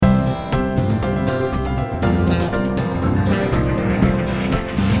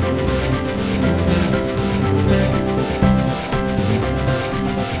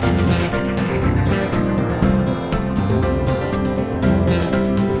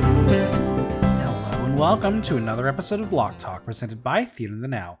welcome to another episode of Block Talk presented by Theater in the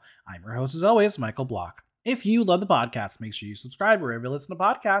Now. I'm your host, as always, Michael Block. If you love the podcast, make sure you subscribe wherever you listen to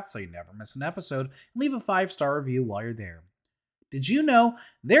podcasts so you never miss an episode, and leave a 5-star review while you're there. Did you know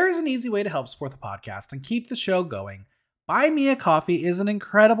there is an easy way to help support the podcast and keep the show going? Buy Me a Coffee is an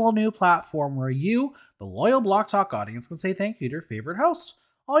incredible new platform where you, the loyal Block Talk audience, can say thank you to your favorite host.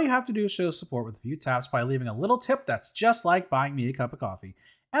 All you have to do is show support with a few taps by leaving a little tip that's just like buying me a cup of coffee.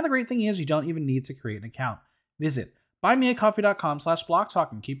 And the great thing is you don't even need to create an account. Visit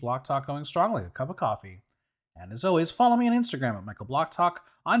buymeacoffee.com/blocktalk and keep Block Talk going strong like a cup of coffee. And as always, follow me on Instagram at Michael Block Talk,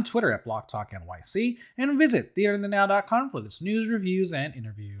 on Twitter at BlockTalkNYC, and visit theaterinthenow.com for latest news, reviews, and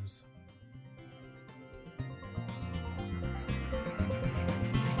interviews.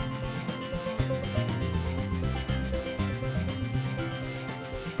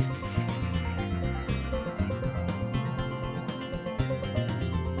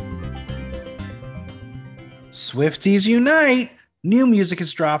 Swifties unite! New music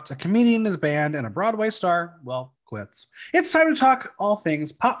has dropped, a comedian is banned, and a Broadway star, well, quits. It's time to talk all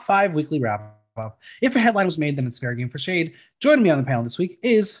things Pop 5 Weekly Wrap-Up. If a headline was made, then it's fair game for shade. Joining me on the panel this week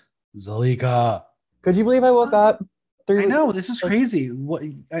is Zalika. Could you believe I woke up? I know, this is crazy.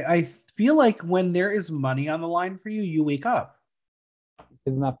 I feel like when there is money on the line for you, you wake up.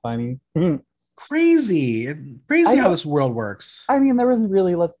 Isn't that funny? Crazy how this world works. I mean, there was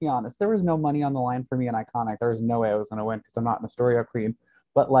really, let's be honest, there was no money on the line for me in Iconic. There was no way I was going to win because I'm not an Astoria queen.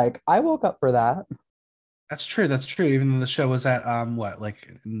 But like, I woke up for that. That's true. Even though the show was at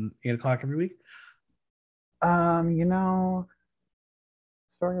 8 o'clock every week. Astoria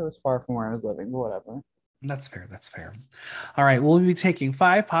was far from where I was living, but whatever. That's fair. All right, we'll be taking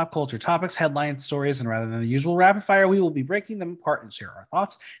 5 pop culture topics, headlines, stories, and rather than the usual rapid fire, we will be breaking them apart and share our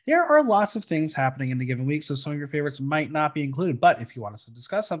thoughts. There are lots of things happening in a given week, so some of your favorites might not be included. But if you want us to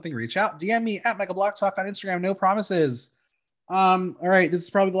discuss something, reach out, DM me at Michael Block Talk on Instagram. No promises. All right, this is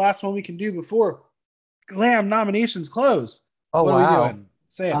probably the last one we can do before Glam nominations close. Oh, what wow. are we doing?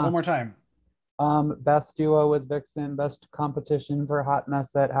 Say it one more time. Best duo with Vixen, best competition for Hot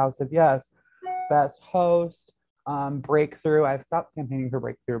Mess at House of Yes. Best host, breakthrough. I've stopped campaigning for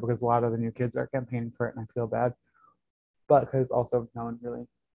breakthrough because a lot of the new kids are campaigning for it and I feel bad, but because also no one really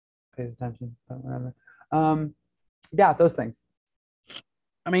pays attention, but whatever. Yeah, those things.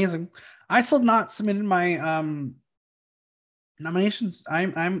 Amazing. I still have not submitted my nominations.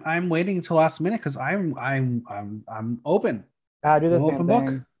 I'm waiting until last minute because I'm open. I do the I'm same open thing.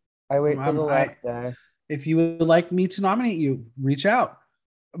 book. I wait till the last day. If you would like me to nominate you, reach out.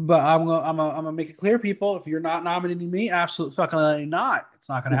 But I'm gonna make it clear, people. If you're not nominating me, absolutely fucking not. It's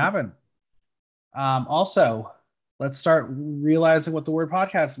not gonna happen. Also, let's start realizing what the word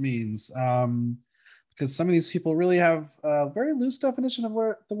podcast means. Because some of these people really have a very loose definition of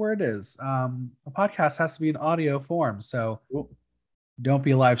what the word is. A podcast has to be in audio form, so don't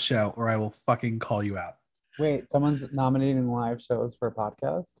be a live show, or I will fucking call you out. Wait, someone's nominating live shows for a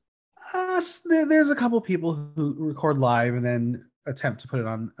podcast? There's a couple people who record live and then attempt to put it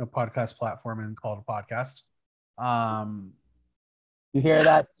on a podcast platform and call it a podcast. You hear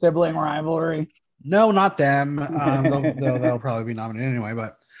that sibling rivalry? No, not them. They'll probably be nominated anyway,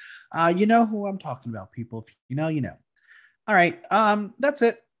 but you know who I'm talking about, people. If you know. All right, that's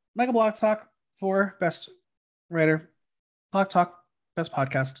it. Michael Block Talk for best writer. Block Talk, best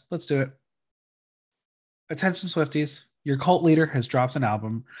podcast. Let's do it. Attention Swifties, your cult leader has dropped an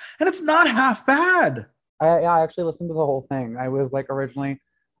album, and it's not half bad. I actually listened to the whole thing. I was like, originally,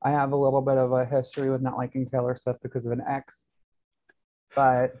 I have a little bit of a history with not liking Taylor Swift because of an ex.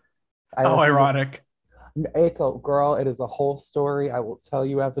 But how ironic. It's a girl. It is a whole story. I will tell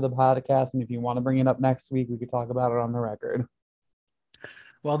you after the podcast. And if you want to bring it up next week, we could talk about it on the record.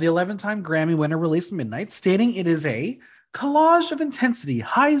 Well, the 11-time Grammy winner released Midnight, stating it is a collage of intensity,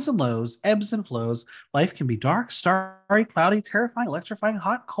 highs and lows, ebbs and flows. Life can be dark, starry, cloudy, terrifying, electrifying,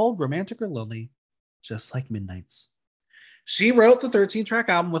 hot, cold, romantic, or lonely. Just like Midnight's. She wrote the 13-track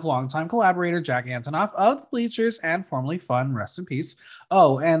album with longtime collaborator Jack Antonoff of the Bleachers and formerly Fun, rest in peace.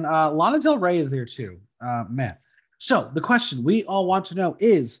 Oh, and Lana Del Rey is there too. Man. So the question we all want to know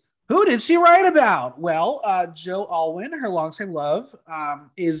is, who did she write about? Well, Joe Alwyn, her longtime love,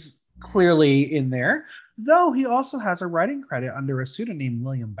 is clearly in there, though he also has a writing credit under a pseudonym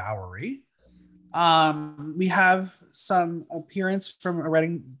William Bowery. We have some appearance from a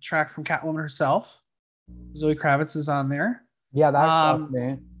writing track from Catwoman herself. Zoe Kravitz is on there. Yeah, that shocked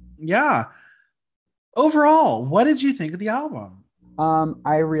me. Yeah. Overall, what did you think of the album?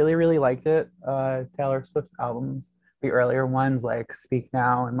 I really, really liked it. Taylor Swift's albums, the earlier ones like Speak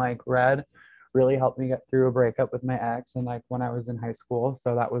Now and like Red, really helped me get through a breakup with my ex and like when I was in high school.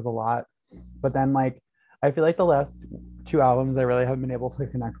 So that was a lot. But then like I feel like the last two albums I really haven't been able to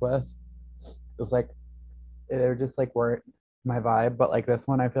connect with. It's like they're just like weren't my vibe. But like this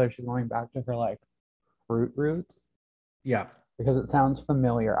one, I feel like she's going back to her like roots Yeah. because it sounds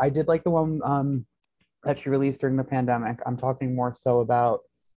familiar. I did like the one that she released during the pandemic. I'm talking more so about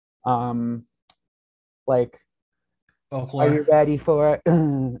um like are Folklore. you ready for it?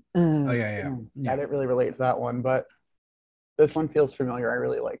 Oh yeah, yeah, I yeah. didn't really relate to that one, but this one feels familiar. I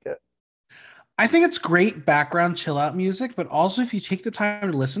really like it. I think it's great background chill out music, but also if you take the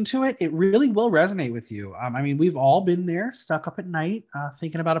time to listen to it, it really will resonate with you. I mean, we've all been there, stuck up at night,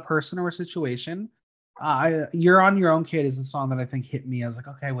 thinking about a person or a situation. You're on Your Own Kid is the song that I think hit me. I was like,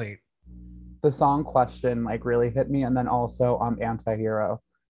 okay, wait. The song Question like really hit me, and then also Anti-Hero.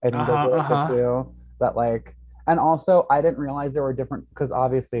 I Uh think those huh, are uh like the huh. two that like, and also I didn't realize there were different because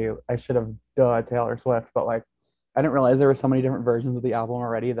obviously I should have Taylor Swift, but like I didn't realize there were so many different versions of the album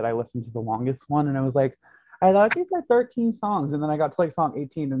already that I listened to the longest one, and I was like, I thought these had 13 songs, and then I got to like song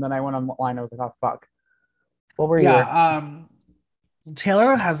 18, and then I went online. I was like, oh fuck, what were Yeah. yours?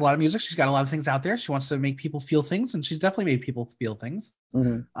 Taylor has a lot of music. She's got a lot of things out there. She wants to make people feel things, and she's definitely made people feel things.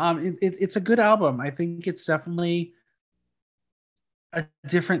 Mm-hmm. It's a good album. I think it's definitely a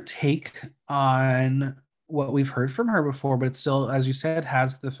different take on what we've heard from her before, but it still, as you said,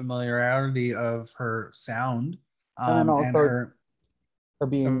 has the familiarity of her sound, And then and also her for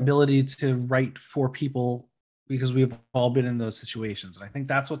being ability to write for people because we've all been in those situations. And I think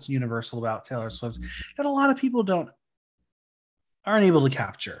that's what's universal about Taylor Swift that a lot of people don't aren't able to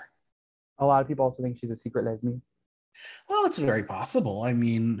capture. a lot of people also think she's a secret lesbian. Well, it's very possible. I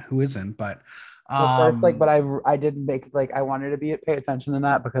mean, who isn't? But Of course, like, but um, I did make like I wanted to be pay attention to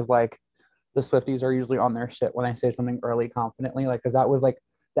that because like the Swifties are usually on their shit when I say something early confidently, like because that was like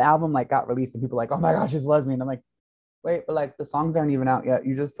the album like got released and people were like, oh my gosh, she's lesbian. I'm like, wait, but like the songs aren't even out yet.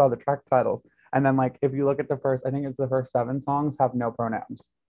 You just saw the track titles, and then like if you look at the first, I think it's the first seven songs have no pronouns.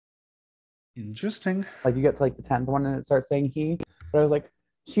 interesting. Like you get to like the 10th one and it starts saying he, but I was like,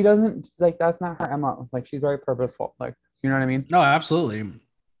 she doesn't like that's not her MO. Like she's very purposeful. Like you know what I mean? No, absolutely.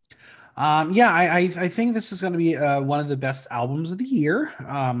 Yeah, I think this is going to be one of the best albums of the year.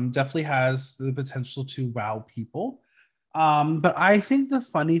 Definitely has the potential to wow people. But I think the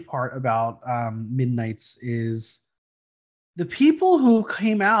funny part about Midnight's is the people who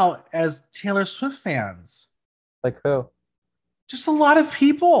came out as Taylor Swift fans. Like who? Just a lot of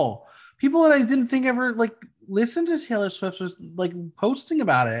people, people that I didn't think ever like listened to Taylor Swift was like posting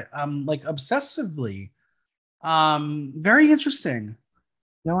about it, like obsessively. Very interesting.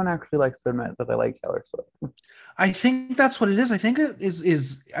 No one actually likes to admit that they like Taylor Swift. I think that's what it is. I think it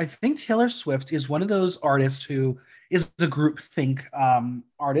is I think Taylor Swift is one of those artists who is a group think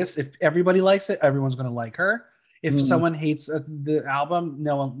artist. If everybody likes it, everyone's going to like her. If Mm. someone hates the album,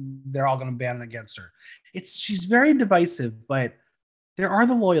 no one, they're all going to ban it against her. It's she's very divisive, but there are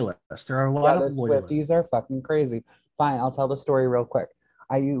the loyalists. There are a lot Yeah, of the Swifties are loyalists. fucking crazy. Fine, I'll tell the story real quick.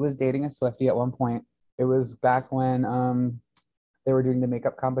 I was dating a Swiftie at one point. It was back when they were doing the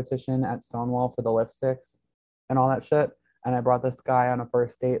makeup competition at Stonewall for the lipsticks and all that shit. And I brought this guy on a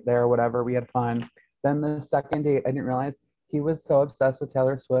first date there, whatever. We had fun. Then the second date, I didn't realize he was so obsessed with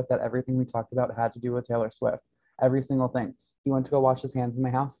Taylor Swift that everything we talked about had to do with Taylor Swift. Every single thing. He went to go wash his hands in my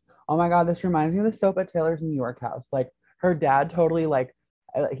house. Oh my God, this reminds me of the soap at Taylor's New York house. Like her dad totally like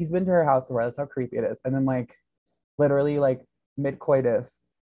he's been to her house before. That's how creepy it is. And then like literally like mid coitus,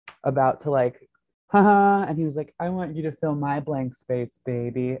 about to like, haha, and he was like, I want you to fill my blank space,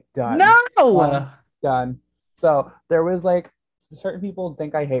 baby. Done. No. Done. So there was like certain people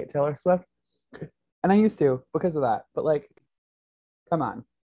think I hate Taylor Swift, and I used to because of that. But like, come on,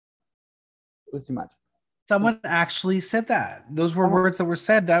 it was too much. Someone actually said that. Those were Someone, words that were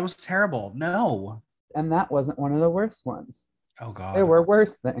said. That was terrible. No. and that wasn't one of the worst ones. Oh There God. were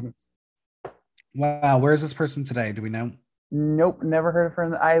worse things. Wow. Where is this person today? Do we know? Nope, never heard of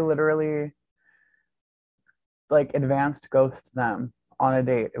her. I literally like advanced ghost them on a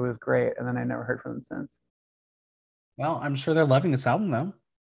date. It was great, and then I never heard from them since. Well, I'm sure they're loving this album though.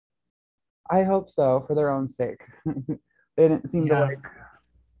 I hope so for their own sake. They didn't seem to Yeah. like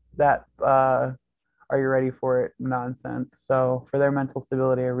that are you ready for it nonsense. So for their mental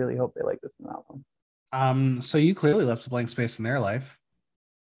stability, I really hope they like this new album. So you clearly left a blank space in their life.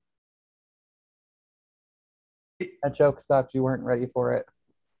 That joke sucked. You weren't ready for it.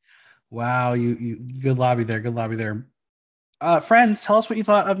 Wow, you good lobby there. Good lobby there. Friends, tell us what you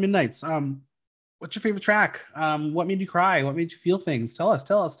thought of Midnight's. What's your favorite track? What made you cry? What made you feel things? Tell us,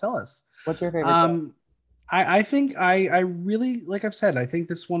 tell us, tell us. What's your favorite track? Um, I think I really like I've said, I think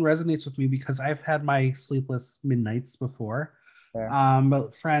this one resonates with me because I've had my sleepless midnights before. Fair.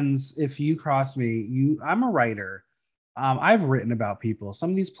 But friends, if you cross me, I'm a writer. I've written about people. Some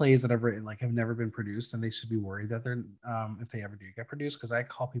of these plays that I've written like have never been produced, and they should be worried that they're if they ever do get produced because I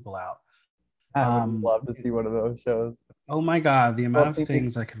call people out. I would Um, love to see one of those shows. oh my god, the amount Well, of see me,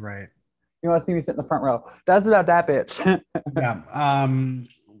 things I could write. you want to see me sit in the front row? That's about that bitch. Yeah.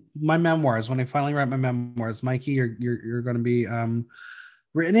 My memoirs. When I finally write my memoirs, Mikey, you're going to be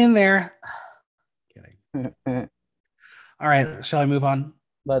written in there. Kidding. All right, shall I move on?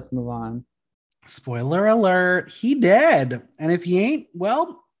 Let's move on. Spoiler alert, he dead. And if he ain't,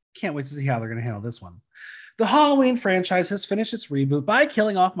 well, can't wait to see how they're going to handle this one. The Halloween franchise has finished its reboot by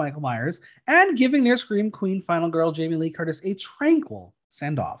killing off Michael Myers and giving their Scream Queen final girl, Jamie Lee Curtis, a tranquil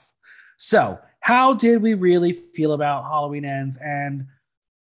send off. So, how did we really feel about Halloween Ends? And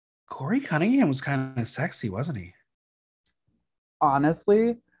Corey Cunningham was kind of sexy, wasn't he?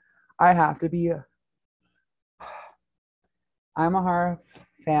 Honestly, I have to be. I'm a horror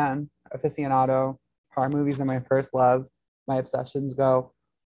fan, aficionado. Horror movies are my first love. My obsessions go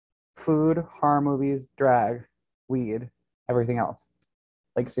food, horror movies, drag, weed, everything else.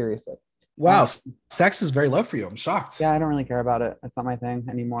 Like seriously. Wow, sex is very low for you. I'm shocked. Yeah, I don't really care about it. It's not my thing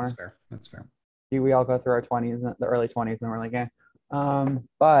anymore. That's fair. That's fair. We all go through our 20s, the early 20s, and we're like, eh.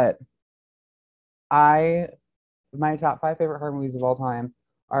 But I, my top 5 favorite horror movies of all time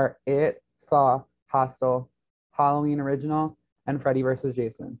are It, Saw, Hostel, Halloween Original, and Freddy vs.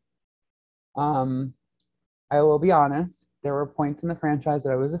 Jason. Um, I will be honest, there were points in the franchise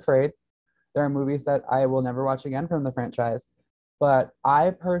that I was afraid. There are movies that I will never watch again from the franchise. But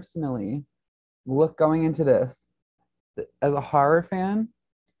I personally look going into this as a horror fan,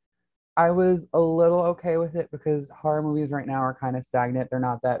 I was a little okay with it because horror movies right now are kind of stagnant. They're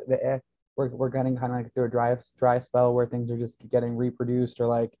not that we're getting kind of like through a dry spell where things are just getting reproduced or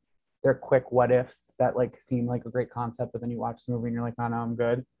like they're quick what ifs that like seem like a great concept, but then you watch the movie and you're like, oh no, I'm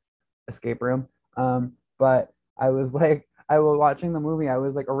good. Escape room. But I was like, I was watching the movie. I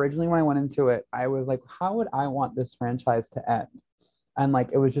was like, originally when I went into it, I was like, how would I want this franchise to end? And like,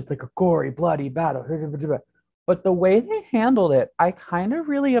 it was just like a gory, bloody battle. But the way they handled it, I kind of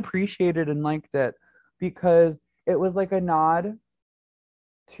really appreciated and liked it because it was like a nod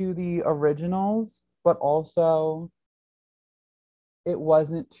to the originals, but also it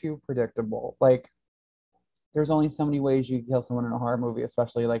wasn't too predictable. Like, there's only so many ways you kill someone in a horror movie,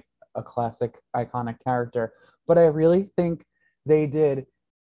 especially like a classic iconic character. But I really think they did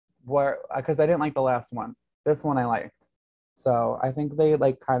where because I didn't like the last one. This one I liked. So I think they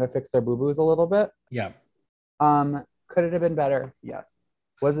like kind of fixed their boo-boos a little bit. Yeah. Could it have been better? Yes.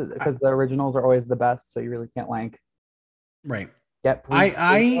 Was it because the originals are always the best, so you really can't like Right. get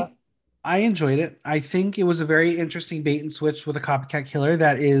I enjoyed it. I think it was a very interesting bait and switch with a copycat killer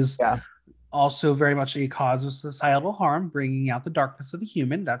that is yeah. also very much a cause of societal harm, bringing out the darkness of the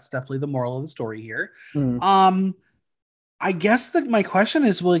human. That's definitely the moral of the story here. Mm. I guess that my question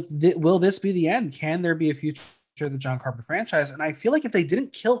is, will this be the end? Can there be a future of the John Carpenter franchise? And I feel like if they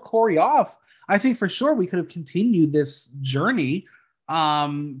didn't kill Corey off, I think for sure we could have continued this journey.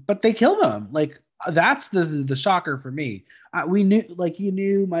 But they killed him. Like that's the shocker for me. We knew, like you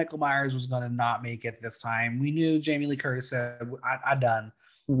knew Michael Myers was going to not make it this time. We knew Jamie Lee Curtis said, "I done."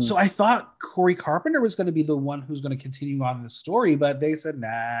 Mm-hmm. So I thought Corey Carpenter was going to be the one who's going to continue on the story, but they said,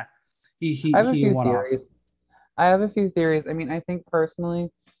 "Nah." He I have a few went off. theories. I have a few theories. I mean, I think personally,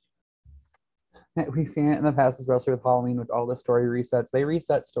 we've seen it in the past, especially with Halloween, with all the story resets. They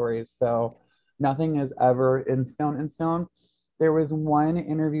reset stories, so nothing is ever in stone. In stone, there was one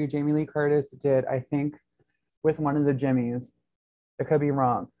interview Jamie Lee Curtis did, I think, with one of the Jimmys. I could be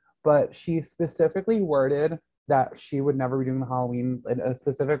wrong, but she specifically worded that she would never be doing the Halloween in a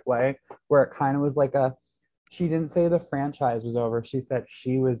specific way, where it kind of was like a. She didn't say the franchise was over. She said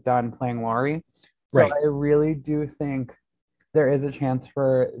she was done playing Laurie. So Right. I really do think there is a chance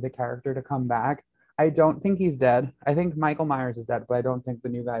for the character to come back. I don't think he's dead. I think Michael Myers is dead, but I don't think the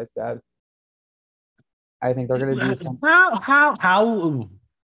new guy is dead. I think they're gonna do some. How?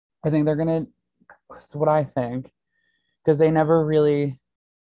 I think they're gonna. That's what I think, because they never really.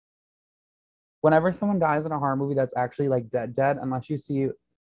 Whenever someone dies in a horror movie that's actually like dead, unless you see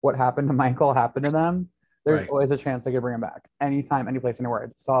what happened to Michael happen to them, there's Right. always a chance they could bring him back anytime, any place, anywhere.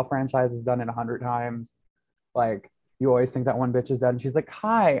 The Saw franchise has done it 100 times. Like you always think that one bitch is dead, and she's like,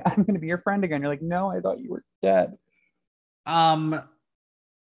 "Hi, I'm gonna be your friend again." You're like, "No, I thought you were dead."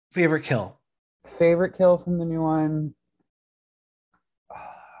 Favorite kill. Favorite kill from the new one.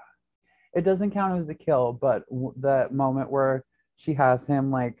 It doesn't count as a kill, but the moment where she has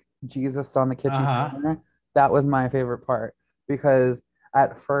him like Jesus on the kitchen counter, that was my favorite part because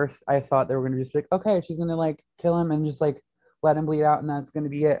at first I thought they were gonna just be like, okay, she's gonna like kill him and just like let him bleed out, and that's going to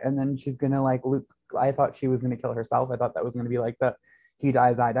be it. And then she's going to like Luke. I thought she was going to kill herself. I thought that was going to be like the he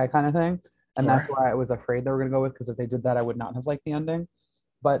dies, I die kind of thing. And that's Sure. why I was afraid they were going to go with, because if they did that, I would not have liked the ending.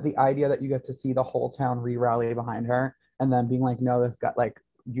 But the idea that you get to see the whole town re-rally behind her and then being like, no, this got like,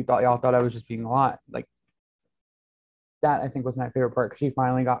 y'all thought I was just being a lot. Like that I think was my favorite part, because she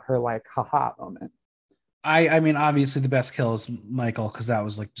finally got her like haha moment. I mean, obviously the best kill is Michael, because that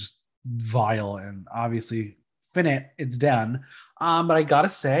was like just vile, and obviously finite, it's done. But I gotta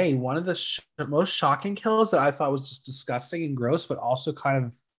say, one of the most shocking kills that I thought was just disgusting and gross, but also kind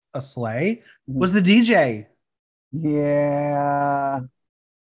of a slay, Mhm. was the DJ. Yeah.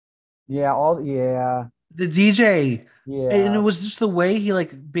 Yeah. The DJ. And it Yeah. was just the way he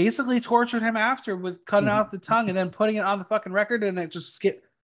like basically tortured him after with cutting Mhm. out the tongue and then putting it on the fucking record, and it just skipped.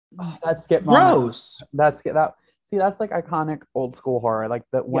 Oh, that skip moment. Gross. That's that. See, that's like iconic old school horror. Like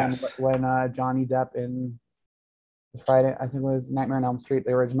that Yes. when Johnny Depp in Friday, I think it was Nightmare on Elm Street,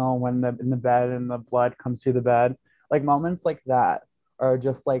 the original, when the in the bed and the blood comes to the bed. Like moments like that are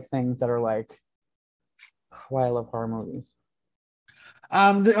just like things that are like why I love horror movies.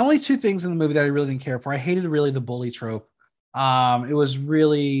 The only two things in the movie that I really didn't care for, I hated really the bully trope. It was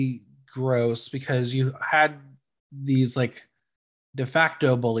really gross because you had these like de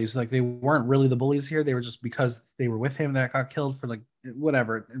facto bullies, like they weren't really the bullies here. They were just because they were with him that got killed for like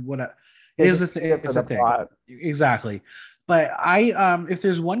whatever. What it They is just a did it for it's a the thing. plot. Exactly. But I if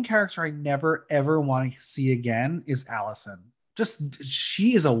there's one character I never ever want to see again is Allison. Just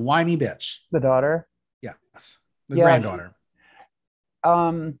she is a whiny bitch. The daughter. Yes. The Yeah. granddaughter.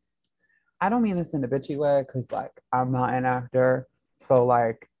 Um, I don't mean this in a bitchy way, because like I'm not an actor, so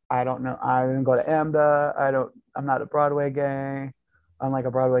like I don't know. I didn't go to AMDA. I don't. I'm not a Broadway gay. I'm like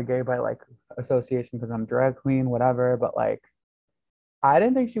a Broadway gay by like association because I'm a drag queen, whatever. But like I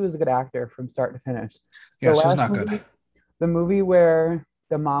didn't think she was a good actor from start to finish. The Yeah, she was last not good. movie, the movie where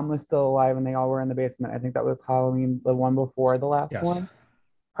the mom was still alive and they all were in the basement. I think that was Halloween, the one before the last Yes. one.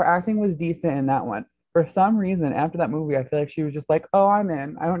 Her acting was decent in that one. For some reason, after that movie, I feel like she was just like, "Oh, I'm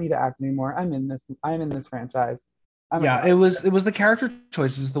in. I don't need to act anymore. I'm in this. I'm in this franchise. I'm a Yeah, character." it was the character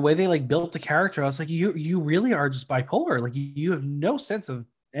choices, the way they like built the character. I was like, you really are just bipolar. Like you have no sense of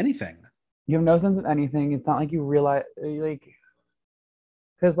anything. You have no sense of anything. It's not like you realize, like,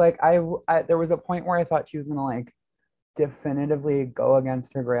 because like there was a point where I thought she was gonna like definitively go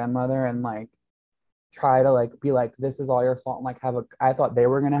against her grandmother and like try to like be like, "This is all your fault," and like have a. I thought they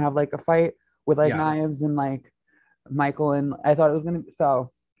were gonna have like a fight with like Yeah. knives and like Michael, and I thought it was gonna.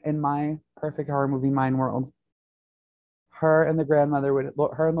 So in my perfect horror movie mind world, her and the grandmother would,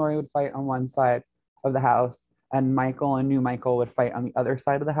 her and Laurie would fight on one side of the house, and Michael and new Michael would fight on the other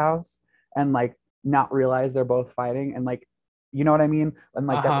side of the house, and like not realize they're both fighting, and like, you know what I mean? And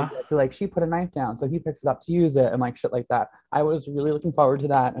like that would Uh-huh. be like she put a knife down, so he picks it up to use it, and like shit like that. I was really looking forward to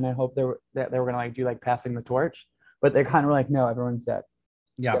that, and I hope they were gonna like do like passing the torch, but they kind of were like, no, everyone's dead.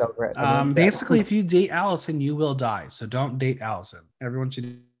 Yeah. Get over it. Everyone's dead. Basically, if you date Allison, you will die. So don't date Allison. Everyone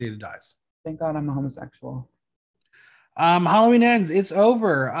should date dies. Thank God I'm a homosexual. Halloween ends. It's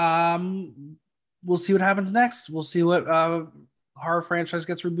over. We'll see what happens next. We'll see what horror franchise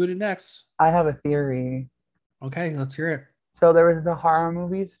gets rebooted next. I have a theory. Okay, let's hear it. So there was a horror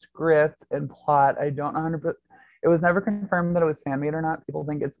movie script and plot. I don't know 100%. It was never confirmed that it was fan made or not. People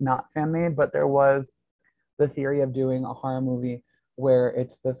think it's not fan made, but there was the theory of doing a horror movie where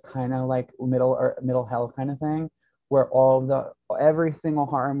it's this kind of like middle hell kind of thing, where every single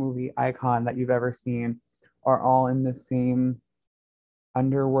horror movie icon that you've ever seen are all in the same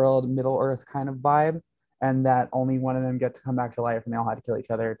underworld, Middle Earth kind of vibe, and that only one of them gets to come back to life, and they all had to kill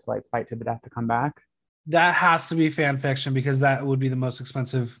each other to like fight to the death to come back. That has to be fan fiction because that would be the most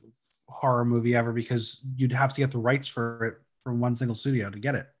expensive horror movie ever because you'd have to get the rights for it from one single studio to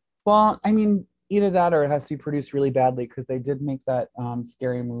get it. Well, I mean, either that or it has to be produced really badly, because they did make that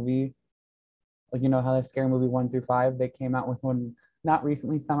scary movie. Like, you know how they have scary movie 1 through 5? They came out with one not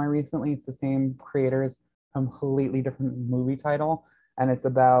recently, semi recently. It's the same creators, completely different movie title. And it's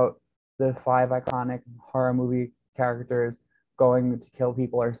about the 5 iconic horror movie characters going to kill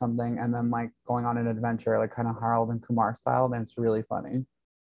people or something, and then like going on an adventure, like kind of Harold and Kumar style. And it's really funny.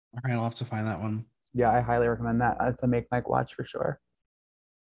 All right, I'll have to find that one. Yeah, I highly recommend that. It's a make Mike watch for sure.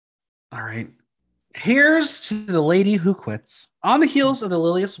 All right. Here's to the lady who quits. On the heels of the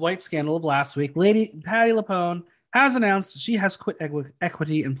Lilius White scandal of last week, Lady Patti LuPone has announced she has quit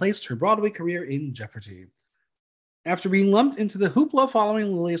Equity and placed her Broadway career in jeopardy. After being lumped into the hoopla following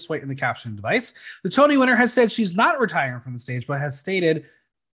Lilius White in the caption device, the Tony winner has said she's not retiring from the stage, but has stated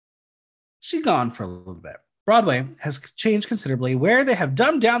she's gone for a little bit. Broadway has changed considerably, where they have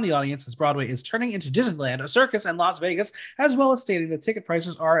dumbed down the audience as Broadway is turning into Disneyland, a circus, and Las Vegas, as well as stating that ticket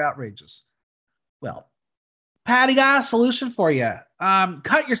prices are outrageous. Well, Patty got a solution for you.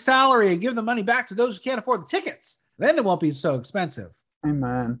 Cut your salary and give the money back to those who can't afford the tickets. Then it won't be so expensive.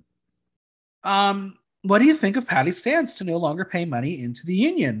 Amen. What do you think of Patty's stance to no longer pay money into the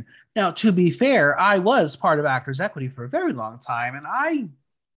union? Now, to be fair, I was part of Actors Equity for a very long time, and I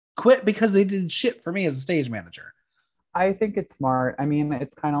quit because they did shit for me as a stage manager. I think it's smart. I mean,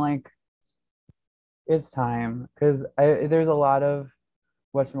 it's kind of like it's time because there's a lot of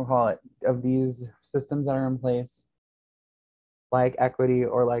whatchamacallit of these systems that are in place, like equity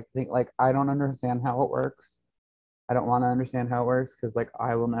or like think like I don't understand how it works. I don't want to understand how it works because like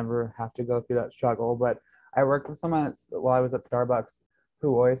I will never have to go through that struggle. But I worked with someone while I was at Starbucks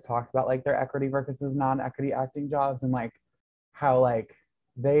who always talked about like their equity versus non-equity acting jobs and like how like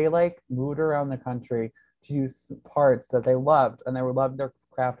they like moved around the country to use parts that they loved and they loved their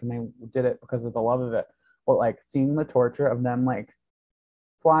craft and they did it because of the love of it. But like seeing the torture of them like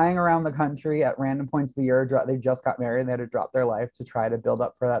flying around the country at random points of the year, they just got married and they had to drop their life to try to build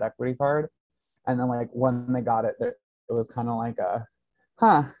up for that equity card. And then like when they got it, it was kind of like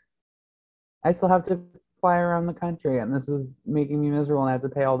I still have to fly around the country and this is making me miserable and I have to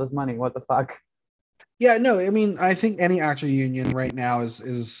pay all this money. What the fuck? Yeah, no, I mean, I think any actor union right now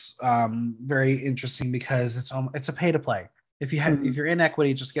is very interesting because it's a pay to play. If you're in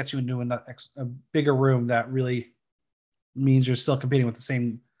equity, it just gets you into a bigger room that really means you're still competing with the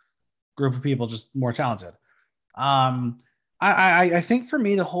same group of people, just more talented. I think for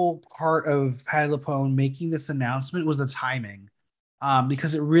me, the whole part of Patti LuPone making this announcement was the timing,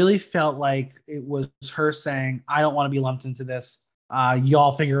 because it really felt like it was her saying, "I don't want to be lumped into this.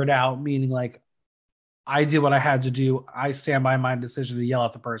 Y'all figure it out." Meaning, like, I did what I had to do. I stand by my decision to yell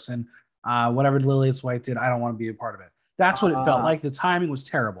at the person. Whatever Lillian White did, I don't want to be a part of it. That's what it felt like. The timing was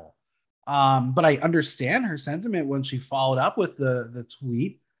terrible. But I understand her sentiment when she followed up with the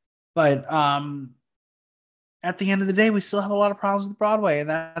tweet. But at the end of the day, we still have a lot of problems with Broadway, and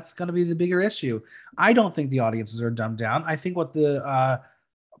that's going to be the bigger issue. I don't think the audiences are dumbed down. I think what the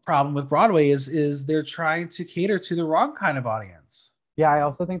problem with Broadway is they're trying to cater to the wrong kind of audience. Yeah, I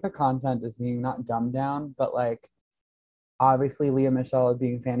also think the content is being not dumbed down, but like obviously Leah Michelle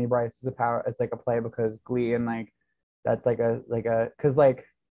being Fanny Bryce is it's like a play because Glee and like that's like a because like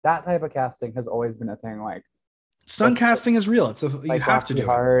that type of casting has always been a thing. Like stunt casting is real. It's you have to do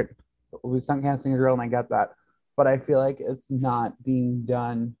it. Stunt casting is real, and I get that, but I feel like it's not being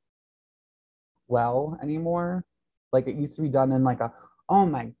done well anymore. Like it used to be done in like oh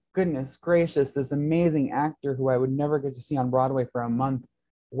my goodness gracious, this amazing actor who I would never get to see on Broadway for a month.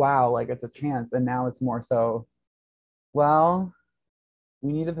 Wow, like it's a chance. And now it's more so, well,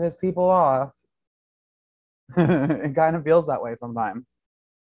 we need to piss people off. It kind of feels that way sometimes.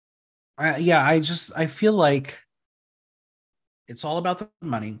 Yeah, I feel like it's all about the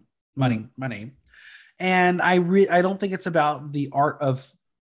money. And I don't think it's about the art of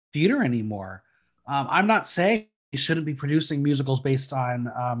theater anymore. I'm not saying you shouldn't be producing musicals based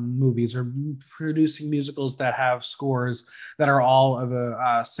on movies or producing musicals that have scores that are all of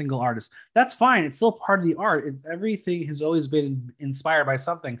a single artist. That's fine. It's still part of the art. Everything has always been inspired by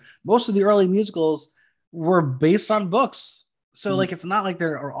something. Most of the early musicals were based on books. So like it's not like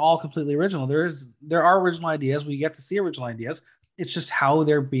they're all completely original. There are original ideas. We get to see original ideas. It's just how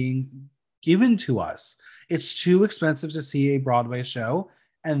they're being given to us. It's too expensive to see a Broadway show,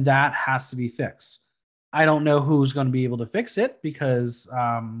 and that has to be fixed. I don't know who's going to be able to fix it because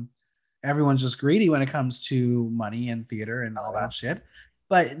everyone's just greedy when it comes to money and theater and all that shit.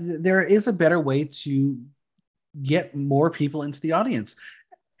 But there is a better way to get more people into the audience.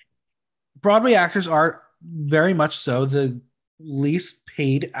 Broadway actors are very much so the least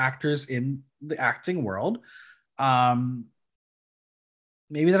paid actors in the acting world. Maybe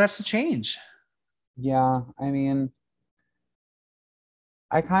that has to change. Yeah, I mean,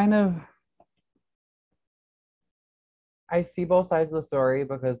 I kind of I see both sides of the story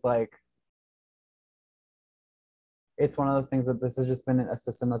because like it's one of those things that this has just been a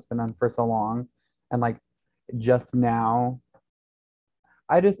system that's been on for so long and like just now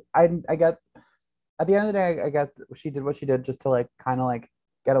I get at the end of the day I get she did what she did just to like kind of like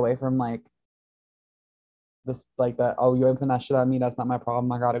get away from like this like that, oh, you're putting that shit on me, that's not my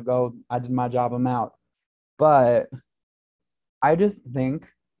problem, I gotta go, I did my job, I'm out. But I just think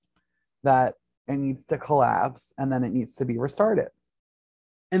that it needs to collapse and then it needs to be restarted.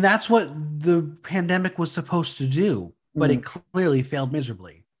 And that's what the pandemic was supposed to do, but it clearly failed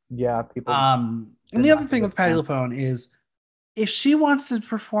miserably. Yeah, people. And the other thing with Patti LuPone is if she wants to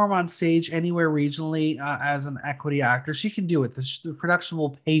perform on stage anywhere regionally as an equity actor, she can do it. The production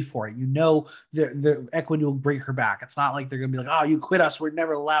will pay for it. You know, the equity will bring her back. It's not like they're going to be like, oh, you quit us. We're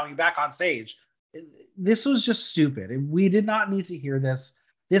never allowing you back on stage. This was just stupid. And we did not need to hear this.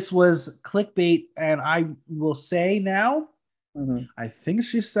 This was clickbait. And I will say now, I think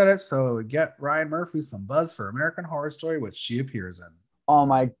she said it so it would get Ryan Murphy some buzz for American Horror Story, which she appears in. Oh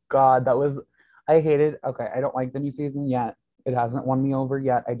my God, that was, I hated, okay, I don't like the new season yet. It hasn't won me over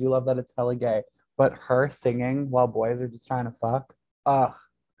yet. I do love that it's hella gay, but her singing while boys are just trying to fuck. Ugh.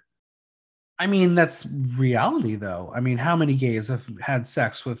 I mean, that's reality, though. I mean, how many gays have had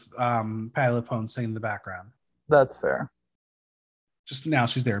sex with Patti LuPone singing in the background? That's fair. Just now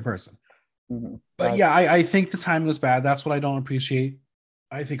she's there in person. But That's, yeah, I think the timing was bad. That's what I don't appreciate.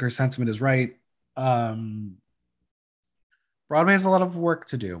 I think her sentiment is right. Broadway has a lot of work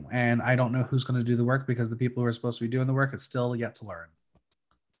to do, and I don't know who's going to do the work because the people who are supposed to be doing the work is still yet to learn.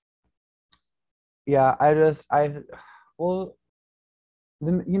 yeah, well,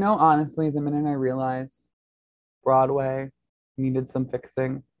 honestly, the minute I realized Broadway needed some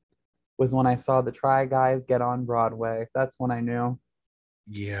fixing was when I saw the Try Guys get on Broadway. That's when I knew.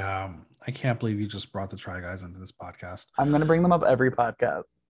 Yeah, I can't believe you just brought the Try Guys into this podcast. I'm going to bring them up every podcast.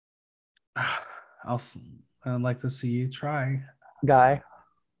 I'd like to see you try. Guy.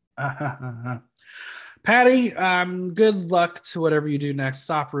 Patty, good luck to whatever you do next.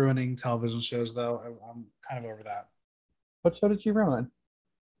 Stop ruining television shows, though. I'm kind of over that. What show did she ruin?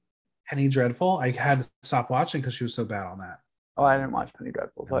 Penny Dreadful. I had to stop watching because she was so bad on that. Oh, I didn't watch Penny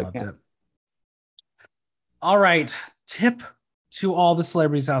Dreadful, so I loved can't. it. All right. Tip to all the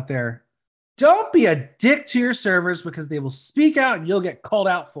celebrities out there. Don't be a dick to your servers because they will speak out and you'll get called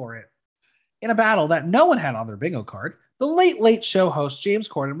out for it. In a battle that no one had on their bingo card, the Late Late Show host James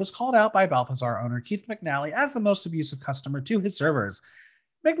Corden was called out by Balthazar owner Keith McNally as the most abusive customer to his servers.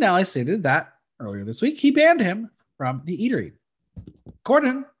 McNally stated that earlier this week he banned him from the eatery.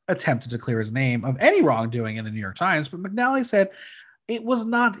 Corden attempted to clear his name of any wrongdoing in the New York Times, but McNally said it was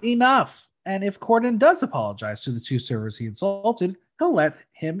not enough. And if Corden does apologize to the two servers he insulted, he'll let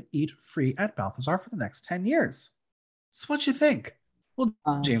him eat free at Balthazar for the next 10 years. So what you think? Will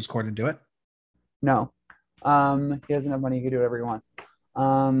James Corden do it? No. He doesn't have money. He can do whatever he wants.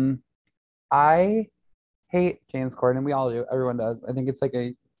 I hate James Corden. We all do. Everyone does. I think it's like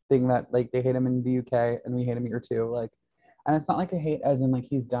a thing that like they hate him in the UK and we hate him here too. Like, and it's not like a hate as in like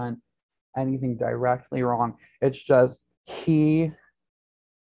he's done anything directly wrong. It's just he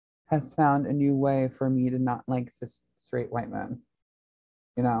has found a new way for me to not like straight white men.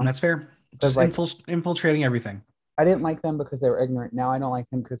 You know? And that's fair. Just like, infiltrating everything. I didn't like them because they were ignorant. Now I don't like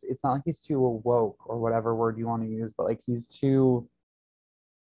him because it's not like he's too woke or whatever word you want to use, but like he's too,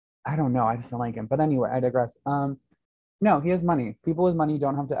 I don't know. I just don't like him. But anyway, I digress. No, he has money. People with money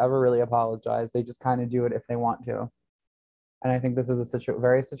don't have to ever really apologize. They just kind of do it if they want to. And I think this is a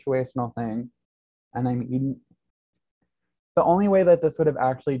very situational thing. And I mean, the only way that this would have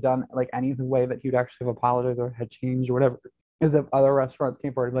actually done, like any way that he'd actually have apologized or had changed or whatever, is if other restaurants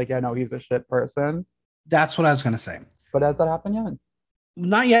came forward like, yeah, no, he's a shit person. That's what I was going to say. But has that happened yet?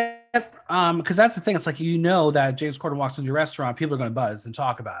 Not yet. Because that's the thing. It's like, you know, that James Corden walks into your restaurant, people are going to buzz and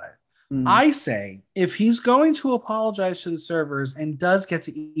talk about it. I say if he's going to apologize to the servers and does get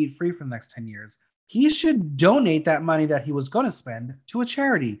to eat free for the next 10 years, he should donate that money that he was going to spend to a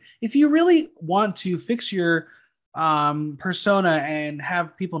charity. If you really want to fix your persona and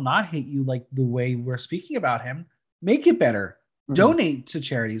have people not hate you like the way we're speaking about him, make it better. Donate to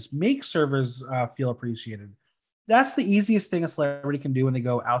charities, make servers feel appreciated. That's the easiest thing a celebrity can do when they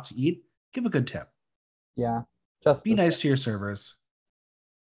go out to eat. Give a good tip. Yeah. Just be nice to your servers.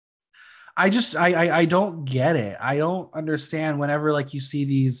 I don't get it. I don't understand whenever like you see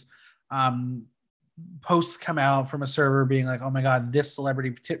these posts come out from a server being like, oh my God, this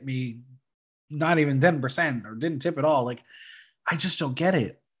celebrity tipped me not even 10% or didn't tip at all. Like, I just don't get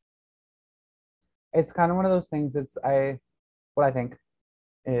it. It's kind of one of those things. What I think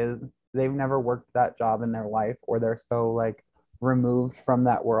is they've never worked that job in their life, or they're so like removed from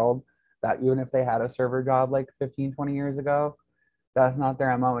that world that even if they had a server job like 15, 20 years ago, that's not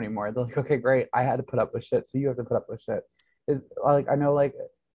their MO anymore. They're like, okay, great. I had to put up with shit, so you have to put up with shit. Is like, I know like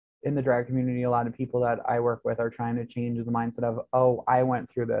in the drag community, a lot of people that I work with are trying to change the mindset of, oh, I went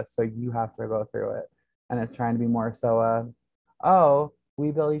through this, so you have to go through it. And it's trying to be more so, oh, we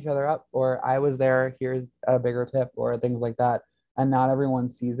build each other up, or I was there, here's a bigger tip, or things like that. And not everyone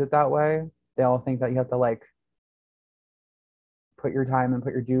sees it that way. They all think that you have to like put your time and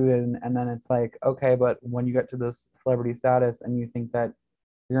put your due in, and then it's like, okay, but when you get to this celebrity status and you think that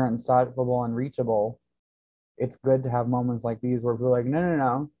you're unstoppable and reachable, it's good to have moments like these where people are like, no, no,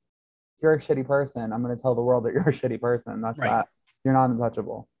 no, you're a shitty person. I'm going to tell the world that you're a shitty person. That's Right. that. You're not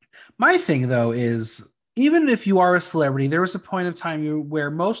untouchable. My thing, though, is even if you are a celebrity, there was a point of time where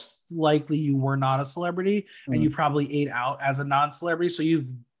most likely you were not a celebrity and you probably ate out as a non-celebrity. So you've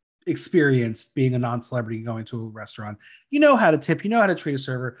experienced being a non-celebrity going to a restaurant. You know how to tip. You know how to treat a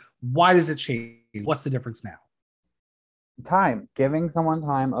server. Why does it change? What's the difference now? Time, giving someone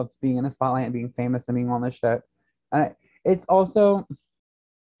time of being in a spotlight and being famous and being on this shit. And it's also,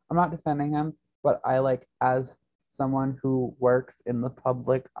 I'm not defending him, but I like, as someone who works in the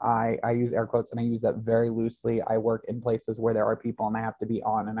public eye, I use air quotes and I use that very loosely. I work in places where there are people and I have to be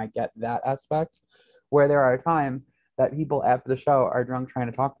on, and I get that aspect where there are times that people after the show are drunk trying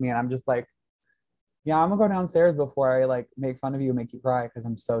to talk to me, and I'm just like, yeah, I'm gonna go downstairs before I like make fun of you and make you cry because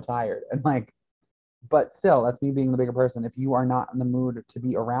I'm so tired. And like, but still, that's me being the bigger person. If you are not in the mood to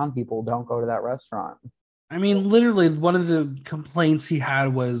be around people, don't go to that restaurant. I mean, literally, one of the complaints he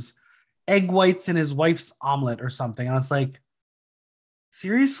had was egg whites in his wife's omelet or something. And I was like,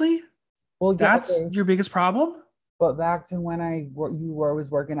 seriously? Well, yeah, That's okay. your biggest problem? But back to when was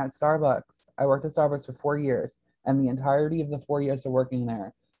working at Starbucks. I worked at Starbucks for 4 years, and the entirety of the 4 years of working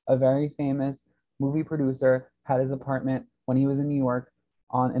there, a very famous movie producer had his apartment when he was in New York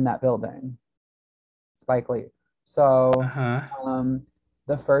on in that building. Spike Lee. So Uh-huh.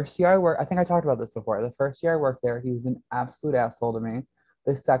 the first year I worked, I think I talked about this before. The first year I worked there, he was an absolute asshole to me.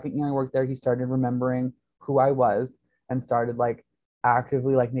 The second year I worked there, he started remembering who I was and started like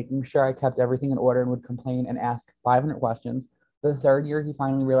actively like making sure I kept everything in order and would complain and ask 500 questions. The third year, he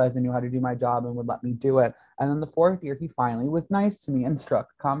finally realized I knew how to do my job and would let me do it. And then the fourth year, he finally was nice to me and struck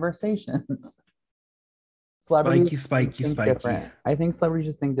conversations. Celebrities Spiky, spiky, think spiky. different. I think celebrities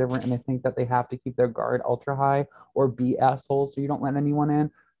just think different, and they think that they have to keep their guard ultra high or be assholes so you don't let anyone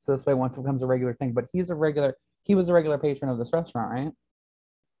in. So this way, once it becomes a regular thing. But he was a regular patron of this restaurant, right?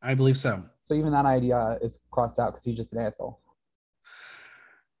 I believe so. So even that idea is crossed out because he's just an asshole.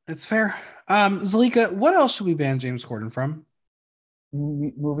 It's fair. Zalika, what else should we ban James Corden from?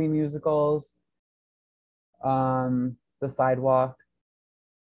 Movie musicals, The Sidewalk.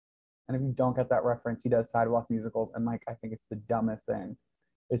 And if you don't get that reference, he does sidewalk musicals, and like I think it's the dumbest thing.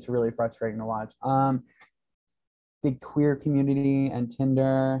 It's really frustrating to watch. The queer community and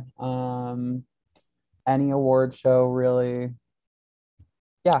Tinder, any award show really.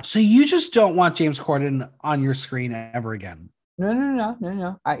 Yeah. So you just don't want James Corden on your screen ever again. No, no, no, no,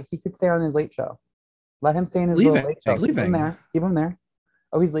 no. He could stay on his late show. Let him stay in his little Leaving. late show. He's Keep him leaving. there. Keep him there.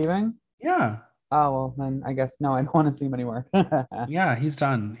 Oh, he's leaving? Yeah. Oh, well, then I guess no, I don't want to see him anymore. Yeah, he's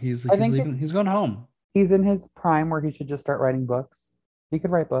done. He's I he's think leaving. He's going home. he's in his prime where he should just start writing books. He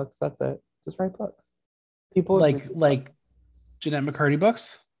could write books. That's it. Just write books. People would read Like Jeanette McCurdy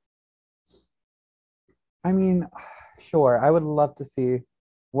books. I mean, sure. I would love to see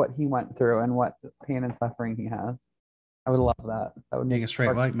what he went through and what pain and suffering he has. I would love that. That would Being make a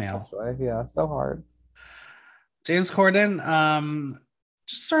straight white male. Yeah, so hard. James Corden,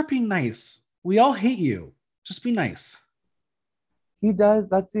 just start being nice. We all hate you. Just be nice. He does.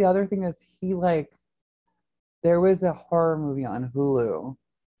 That's the other thing is he like there was a horror movie on Hulu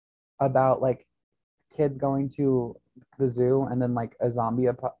about like kids going to the zoo and then like a zombie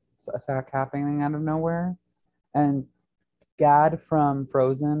attack happening out of nowhere. And Gad from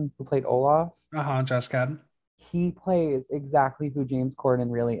Frozen, who played Olaf, Josh Gad. he plays exactly who James Corden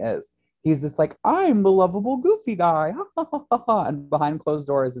really is. He's just like, I'm the lovable, goofy guy. And behind closed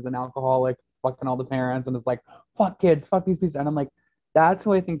doors is an alcoholic, fucking all the parents, and it's like, fuck kids, fuck these pieces. And I'm like, that's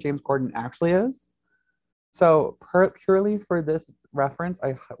who I think James Corden actually is. So purely for this reference,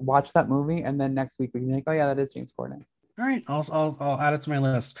 I watched that movie, and then next week we can be like, oh yeah, that is James Corden. All right, I'll add it to my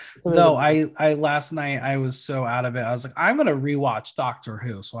list. So Though I last night I was so out of it. I was like, I'm gonna rewatch Doctor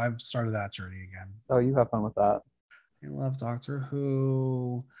Who, so I've started that journey again. Oh, you have fun with that. I love Doctor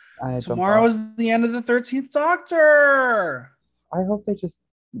Who. I Tomorrow is the end of the 13th Doctor. I hope they just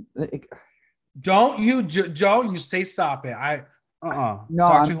it, Don't you say stop it. no,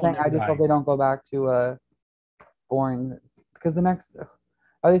 Doctor I'm Who saying I just hope they don't go back to boring because the next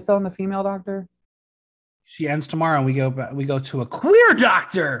are they still in the female doctor? She ends tomorrow and we go to a queer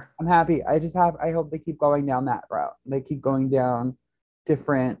doctor. I'm happy. I hope they keep going down that route. They keep going down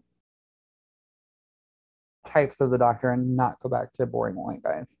different types of the doctor and not go back to boring white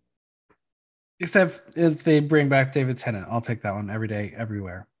guys. Except if they bring back David Tennant. I'll take that one every day,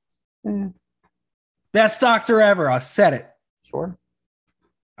 everywhere. Eh, Best doctor ever. I said it. sure.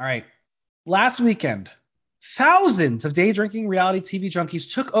 All right. Last weekend, thousands of day drinking reality TV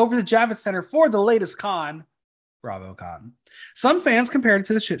junkies took over the Javits Center for the latest con. BravoCon. Some fans compared it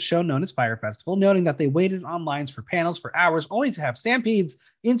to the shit show known as Fyre Festival, noting that they waited on lines for panels for hours only to have stampedes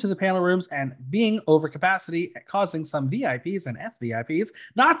into the panel rooms and being over capacity, causing some VIPs and SVIPs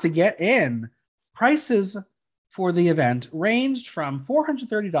not to get in. Prices for the event ranged from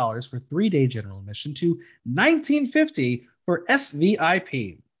 $430 for 3-day general admission to $1,950 for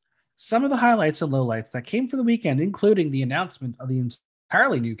SVIP. Some of the highlights and lowlights that came from the weekend, including the announcement of the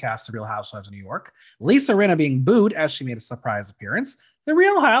entirely new cast of Real Housewives of New York, Lisa Rinna being booed as she made a surprise appearance, the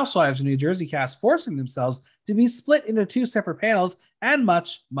Real Housewives of New Jersey cast forcing themselves to be split into 2 separate panels, and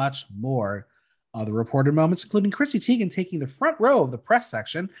much, much more. Other reported moments, including Chrissy Teigen taking the front row of the press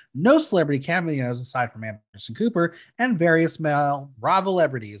section, no celebrity cameos aside from Anderson Cooper, and various male Bravo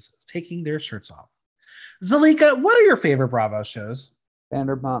celebrities taking their shirts off. Zalika, what are your favorite Bravo shows?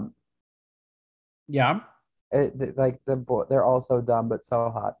 Vanderpump. Yeah. They're all so dumb but so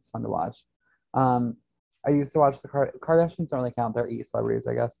hot. It's fun to watch. I used to watch the Kardashians. Don't really count. They're celebrities,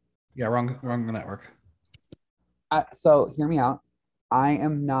 I guess. Yeah, wrong network. So hear me out. I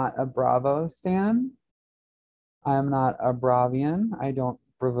am not a Bravo stan. I am not a Bravian. I don't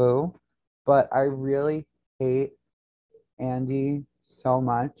Bravo, but I really hate Andy so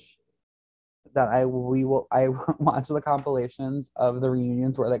much that I watch the compilations of the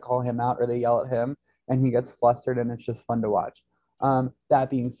reunions where they call him out or they yell at him and he gets flustered and it's just fun to watch. That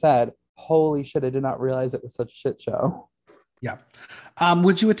being said, holy shit, I did not realize it was such a shit show. Yeah.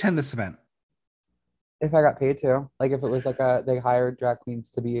 Would you attend this event? If I got paid to, like if it was like they hired drag queens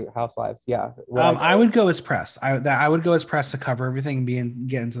to be housewives, yeah. I would go as press. I would go as press to cover everything and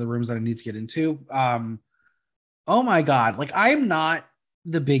get into the rooms that I need to get into. Oh my God. Like I'm not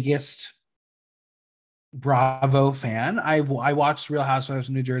the biggest Bravo fan. I watched Real Housewives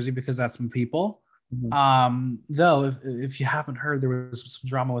of New Jersey because that's my people. Mm-hmm. Though if you haven't heard, there was some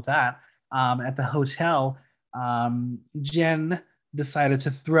drama with that. At the hotel, Jen decided to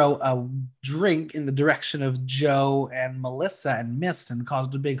throw a drink in the direction of Joe and Melissa and missed and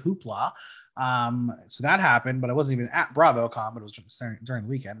caused a big hoopla. So that happened, but I wasn't even at BravoCon, but it was just during the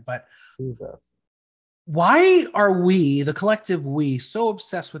weekend. But Jesus. Why are we, the collective we, so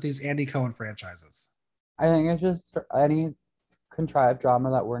obsessed with these Andy Cohen franchises? I think it's just any contrived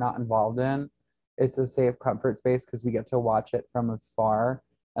drama that we're not involved in. It's a safe comfort space because we get to watch it from afar,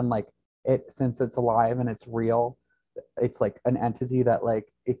 and like it, since it's alive and it's real, it's like an entity that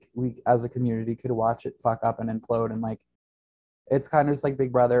like we as a community could watch it fuck up and implode, and like it's kind of just like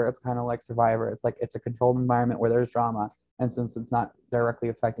Big Brother. It's kind of like Survivor. It's like it's a controlled environment where there's drama, and since it's not directly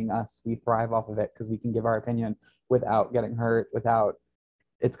affecting us, we thrive off of it because we can give our opinion without getting hurt.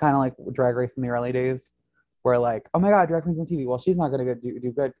 It's kind of like Drag Race in the early days, where like, oh my God, drag queens on TV. Well, she's not gonna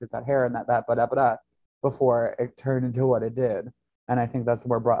do good because that hair and that before it turned into what it did. And I think that's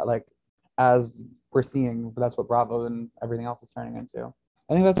where as we're seeing, that's what Bravo and everything else is turning into.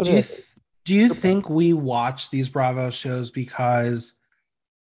 I think that's what it is. Do you think we watch these Bravo shows because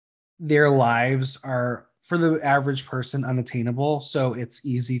their lives are, for the average person, unattainable? So it's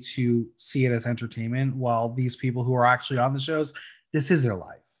easy to see it as entertainment, while these people who are actually on the shows, this is their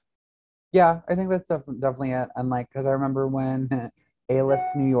life. Yeah, I think that's definitely it. And like, because I remember when A-List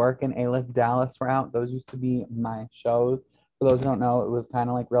New York and A-List Dallas were out, those used to be my shows. For those who don't know, it was kind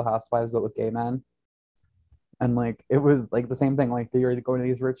of like Real Housewives, but with gay men. And like, it was like the same thing. Like, they were going to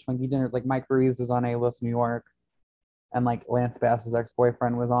these rich, funky dinners. Like, Mike Ruiz was on A-List New York. And like, Lance Bass's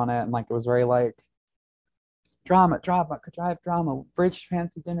ex-boyfriend was on it. And like, it was very like, drama, contrived drama, rich,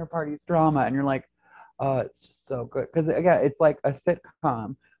 fancy dinner parties, drama. And you're like, oh, it's just so good. Because again, it's like a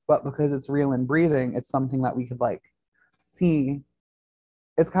sitcom. But because it's real and breathing, it's something that we could like see.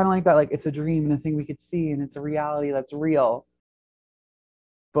 It's kind of like that, like it's a dream and a thing we could see, and it's a reality that's real.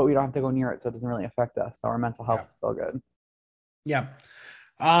 But we don't have to go near it, so it doesn't really affect us. So our mental health is still good. Yeah.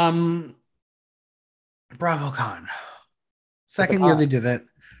 BravoCon. Second year they did it.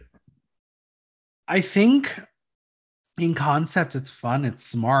 I think in concept it's fun, it's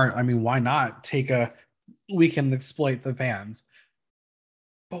smart. I mean, why not take a weekend and exploit the fans?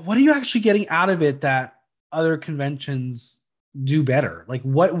 But what are you actually getting out of it that other conventions do better? Like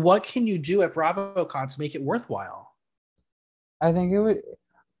what can you do at BravoCon to make it worthwhile? I think it would,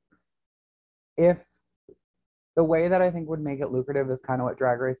 if the way that I think would make it lucrative is kind of what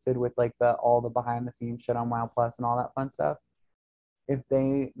Drag Race did with like all the behind the scenes shit on Wild Plus and all that fun stuff. If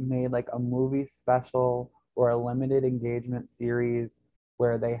they made like a movie special or a limited engagement series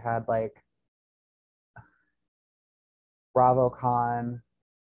where they had like BravoCon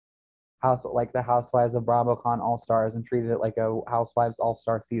like the Housewives of BravoCon All Stars and treated it like a Housewives All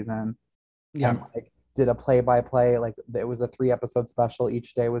Star season. Yeah. And like did a play by play, like it was a 3-episode special.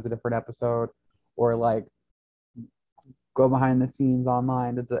 Each day was a different episode, or like go behind the scenes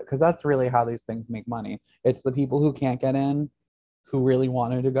online, because that's really how these things make money. It's the people who can't get in, who really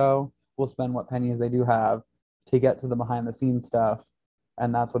wanted to go, will spend what pennies they do have to get to the behind the scenes stuff,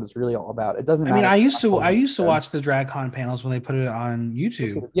 and that's what it's really all about. It doesn't I mean, matter. I used to watch the DragCon panels when they put it on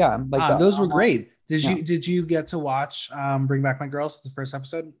YouTube. Yeah, like the Those were great. yeah. Did you get to watch Bring Back My Girls, the first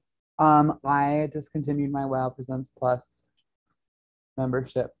episode? I discontinued my WoW Presents Plus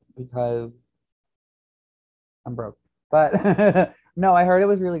membership because I'm broke. But no, I heard it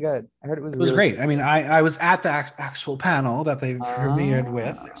was really good. I heard it was It was really great. I mean, I was at the actual panel that they premiered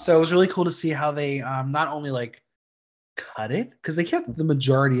with, so it was really cool to see how they not only like cut it because they kept the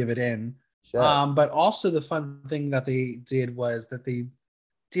majority of it in, shit. but also the fun thing that they did was that they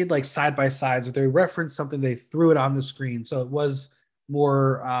did like side by sides. If they referenced something, they threw it on the screen, so it was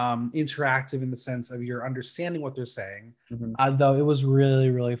more interactive in the sense of you're understanding what they're saying. Mhm. Though it was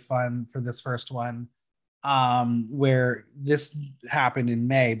really fun for this first one, where this happened in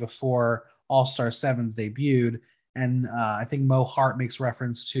May before All Star Sevens debuted, and I think Mo Hart makes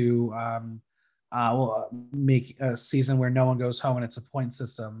reference to make a season where no one goes home and it's a point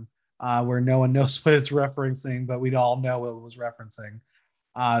system, where no one knows what it's referencing, but we'd all know what it was referencing.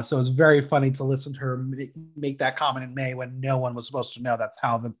 So it's very funny to listen to her make that comment in May when no one was supposed to know that's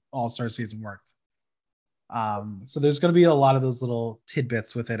how the All Star season worked. So there's going to be a lot of those little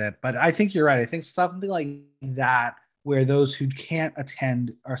tidbits within it, but I think you're right. I think something like that, where those who can't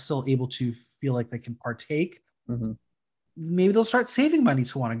attend are still able to feel like they can partake. Mhm. Maybe they'll start saving money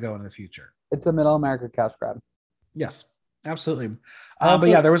to want to go in the future. It's a middle America cash grab. Yes, absolutely. Also, But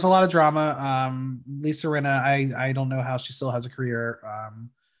yeah, there was a lot of drama. Lisa Rinna, I don't know how she still has a career,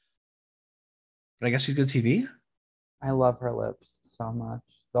 but I guess she's good TV. I love her lips so much.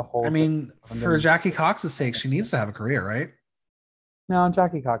 The I whole thing. mean, for Jackie Cox's sake, she needs to have a career, right? No,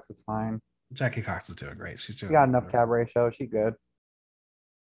 Jackie Cox is fine. Jackie Cox is doing great. She's She doing got enough cabaret show. She good.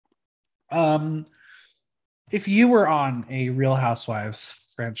 Um, if you were on a Real Housewives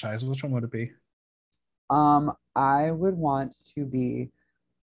franchise, which one would it be? I would want to be.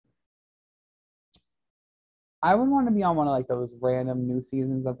 I would want to be on one of like those random new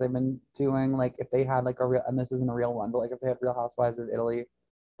seasons that they've been doing. Like if they had like a real, and this isn't a real one, but like if they had Real Housewives of Italy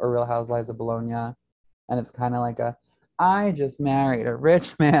or Real Housewives of Bologna, and it's kind of like I just married a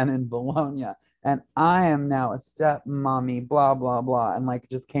rich man in Bologna, and I am now a step mommy, blah blah blah, and like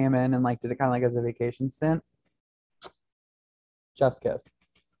just came in and like did it kind of like as a vacation stint. Chef's kiss.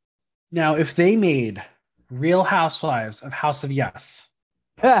 Now, if they made Real Housewives of House of Yes,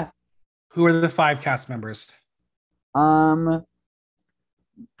 who are the five cast members? um,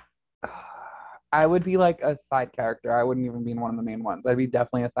 I would be like a side character. I wouldn't even be in one of the main ones. I'd be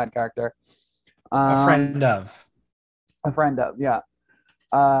definitely a side character. A Um, friend of. a friend of, yeah.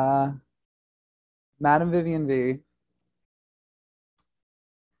 Uh, Madam Vivian V.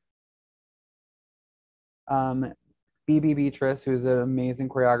 BB Beatrice, who's an amazing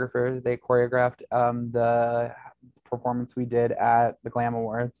choreographer. They choreographed the performance we did at the Glam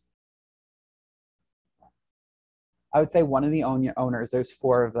Awards. I would say one of the owners. There's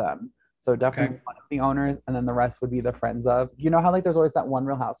four of them. So definitely Okay. one of the owners, and then the rest would be the friends of. You know how like there's always that one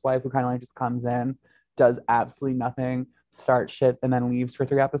Real Housewife who kind of like just comes in, does absolutely nothing, starts shit, and then leaves for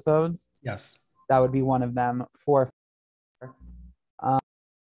 3 episodes. Yes. That would be one of them. Four.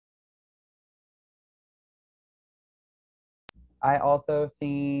 I also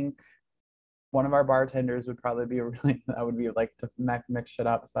think one of our bartenders would probably be a really that would be like to mix shit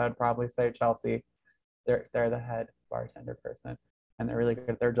up. So I'd probably say Chelsea. They're the head bartender person, and they're really good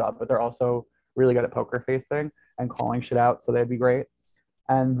at their job, but they're also really good at poker facing and calling shit out. So they'd be great.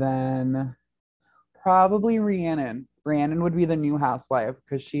 And then probably Rhiannon. Rhiannon would be the new housewife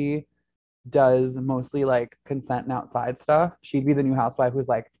because she does mostly like consent and outside stuff. She'd be the new housewife who's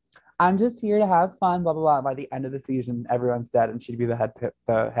like, I'm just here to have fun, blah blah blah. By the end of the season, everyone's dead, and she'd be the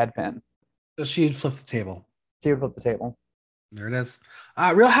head pin. So she'd flip the table. She would flip the table. There it is.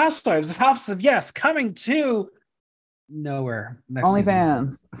 Real Housewives of House of Yes coming to nowhere next season.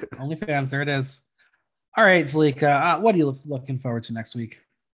 OnlyFans. OnlyFans. There it is. All right, Zalika. What are you looking forward to next week?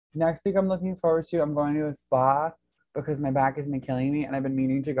 Next week, I'm looking forward to. I'm going to a spa because my back has been killing me, and I've been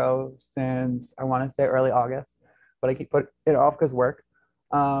meaning to go since I want to say early August, but I keep putting it off because work.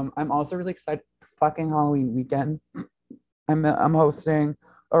 I'm also really excited. Fucking Halloween weekend. I'm hosting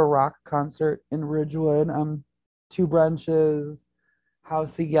a rock concert in Ridgewood. 2 brunches,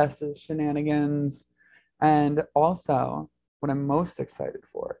 House of Yeses, shenanigans, and also what I'm most excited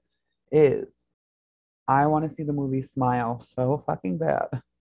for is I want to see the movie Smile so fucking bad.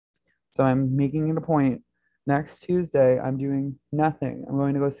 So I'm making it a point. Next Tuesday, I'm doing nothing. I'm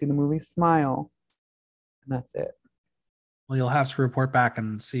going to go see the movie Smile, and that's it. Well, you'll have to report back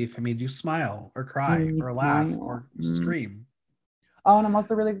and see if I made you smile or cry or laugh or scream. Oh, and I'm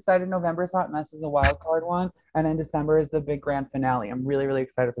also really excited. November's Hot Mess is a wild card one, and then December is the big grand finale. I'm really, really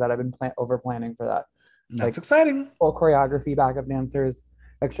excited for that. I've been over planning for that. That's exciting. Full choreography, backup dancers,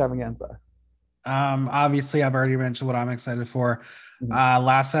 extravaganza. Obviously, I've already mentioned what I'm excited for.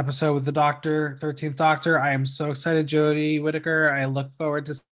 Last episode with the Doctor, 13th Doctor. I am so excited, Jodie Whittaker. I look forward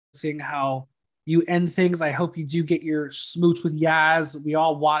to seeing how you end things. I hope you do get your smooch with Yaz. We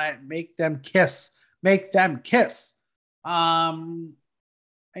all want it. Make them kiss. Make them kiss. I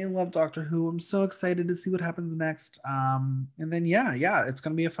love Doctor Who. I'm so excited to see what happens next. And then yeah, it's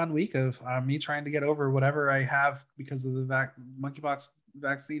gonna be a fun week of me trying to get over whatever I have because of the monkeypox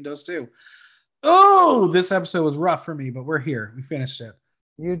vaccine dose 2. Oh, this episode was rough for me, but we're here. We finished it.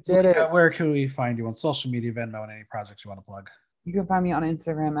 You did it. Where can we find you on social media, Venmo, and any projects you want to plug? You can find me on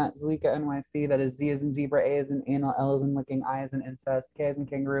Instagram at Zalika NYC. That is Z as in zebra, A as in anal, L as in licking, I as in incest, K as in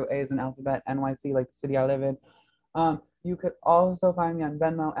kangaroo, A as in alphabet, NYC like the city I live in. You could also find me on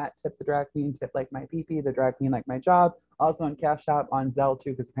Venmo at Tip the Drag Queen, Tip like my pee-pee, the drag queen like my job. Also on Cash App, on Zelle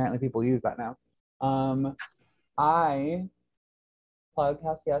too, because apparently people use that now. I plug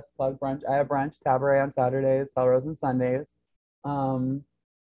House Yes, plug brunch. I have brunch, Tabaret on Saturdays, Selrose on Sundays.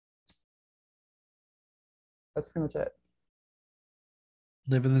 That's pretty much it.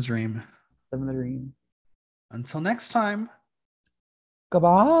 Living the dream. Living the dream. Until next time.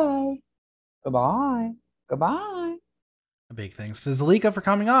 Goodbye. Goodbye. Goodbye. A big thanks to Zalika for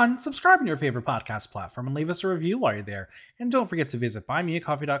coming on. Subscribe on your favorite podcast platform and leave us a review while you're there. And don't forget to visit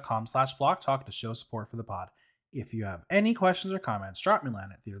buymeacoffee.com/blocktalk to show support for the pod. If you have any questions or comments, drop me a line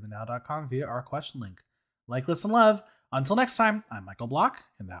at theaterthenow.com via our question link. Like, listen, love. Until next time, I'm Michael Block,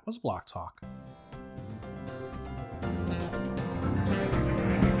 and that was Block Talk.